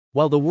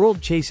While the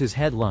world chases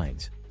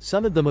headlines,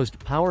 some of the most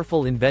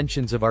powerful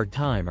inventions of our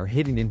time are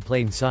hidden in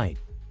plain sight.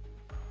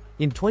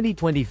 In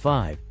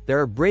 2025, there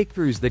are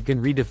breakthroughs that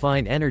can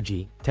redefine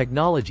energy,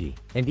 technology,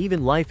 and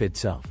even life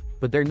itself,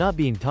 but they're not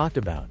being talked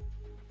about.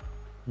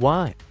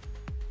 Why?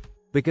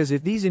 Because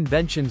if these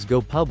inventions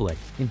go public,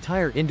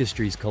 entire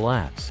industries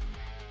collapse.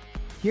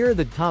 Here are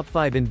the top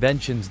 5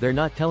 inventions they're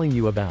not telling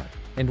you about,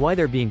 and why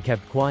they're being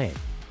kept quiet.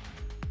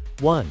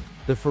 1.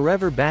 The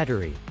forever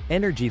battery,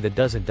 energy that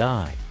doesn't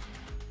die.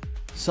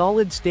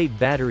 Solid-state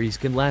batteries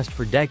can last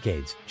for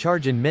decades,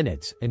 charge in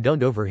minutes, and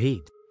don't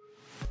overheat.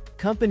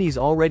 Companies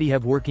already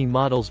have working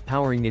models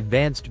powering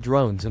advanced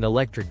drones and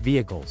electric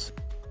vehicles.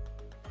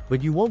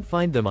 But you won't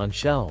find them on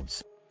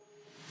shelves.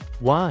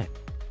 Why?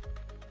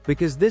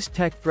 Because this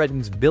tech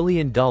threatens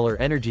billion-dollar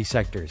energy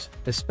sectors,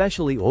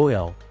 especially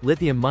oil,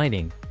 lithium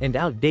mining, and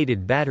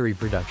outdated battery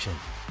production.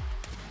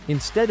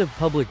 Instead of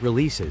public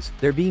releases,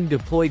 they're being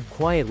deployed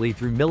quietly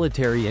through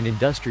military and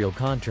industrial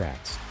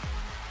contracts.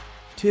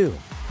 2.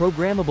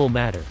 Programmable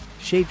matter,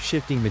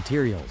 shape-shifting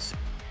materials.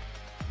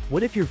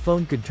 What if your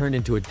phone could turn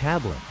into a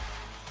tablet?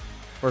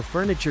 Or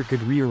furniture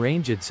could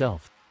rearrange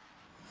itself?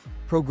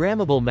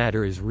 Programmable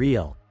matter is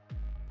real.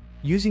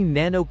 Using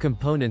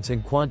nano-components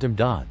and quantum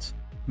dots,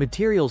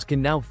 materials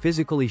can now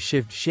physically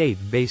shift shape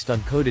based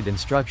on coded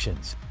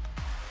instructions.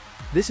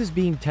 This is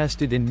being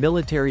tested in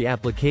military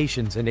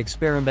applications and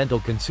experimental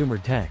consumer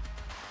tech.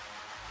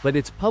 But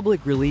its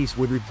public release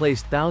would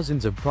replace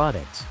thousands of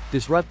products,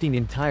 disrupting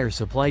entire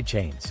supply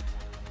chains.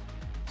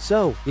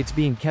 So, it's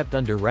being kept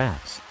under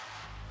wraps.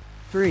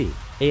 3.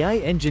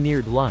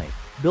 AI-engineered life,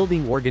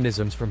 building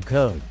organisms from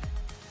code.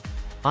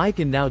 AI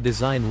can now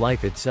design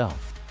life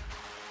itself.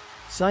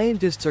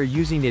 Scientists are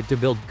using it to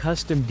build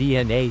custom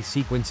DNA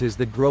sequences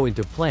that grow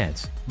into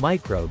plants,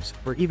 microbes,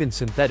 or even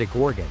synthetic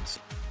organs.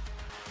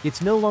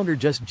 It's no longer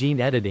just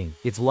gene editing,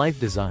 it's life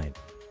design.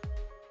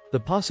 The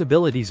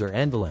possibilities are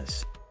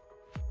endless.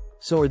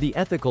 So are the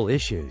ethical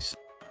issues.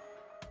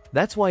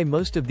 That's why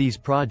most of these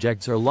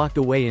projects are locked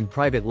away in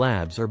private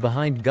labs or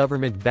behind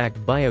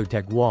government-backed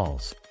biotech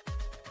walls.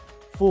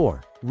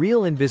 4.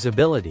 Real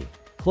invisibility,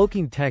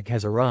 cloaking tech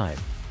has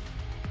arrived.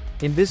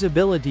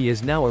 Invisibility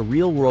is now a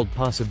real-world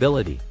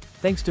possibility,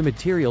 thanks to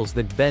materials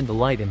that bend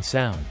light and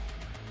sound.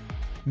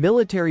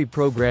 Military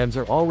programs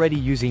are already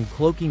using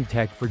cloaking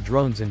tech for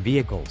drones and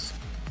vehicles.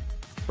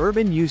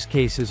 Urban use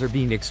cases are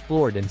being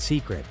explored in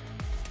secret.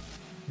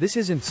 This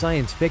isn't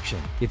science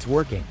fiction, it's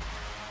working.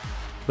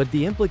 But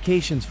the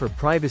implications for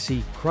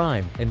privacy,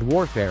 crime, and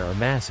warfare are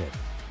massive.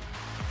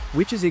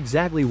 Which is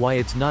exactly why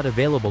it's not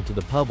available to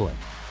the public.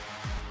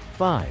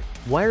 5.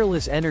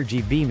 Wireless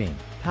energy beaming,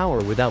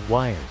 power without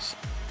wires.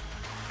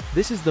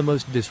 This is the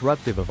most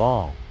disruptive of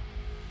all.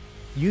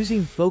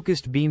 Using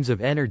focused beams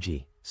of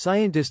energy,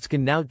 scientists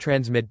can now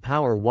transmit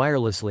power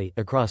wirelessly,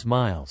 across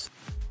miles.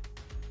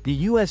 The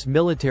US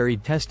military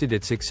tested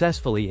it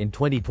successfully in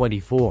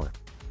 2024.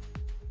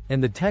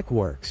 And the tech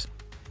works.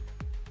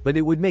 But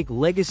it would make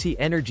legacy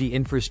energy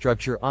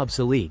infrastructure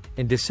obsolete,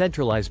 and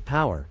decentralize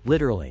power,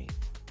 literally.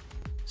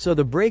 So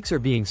the brakes are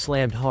being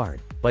slammed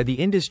hard, by the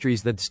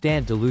industries that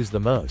stand to lose the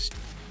most.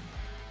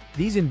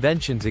 These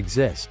inventions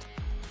exist.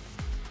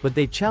 But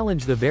they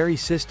challenge the very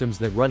systems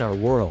that run our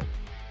world.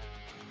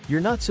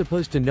 You're not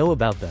supposed to know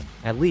about them,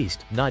 at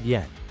least, not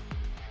yet.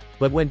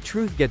 But when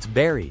truth gets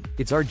buried,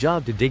 it's our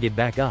job to dig it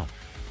back up.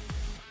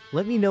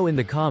 Let me know in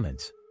the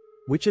comments.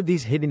 Which of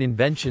these hidden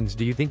inventions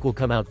do you think will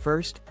come out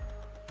first?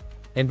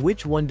 And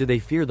which one do they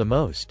fear the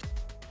most?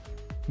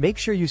 Make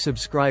sure you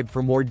subscribe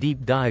for more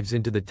deep dives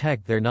into the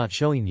tech they're not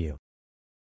showing you.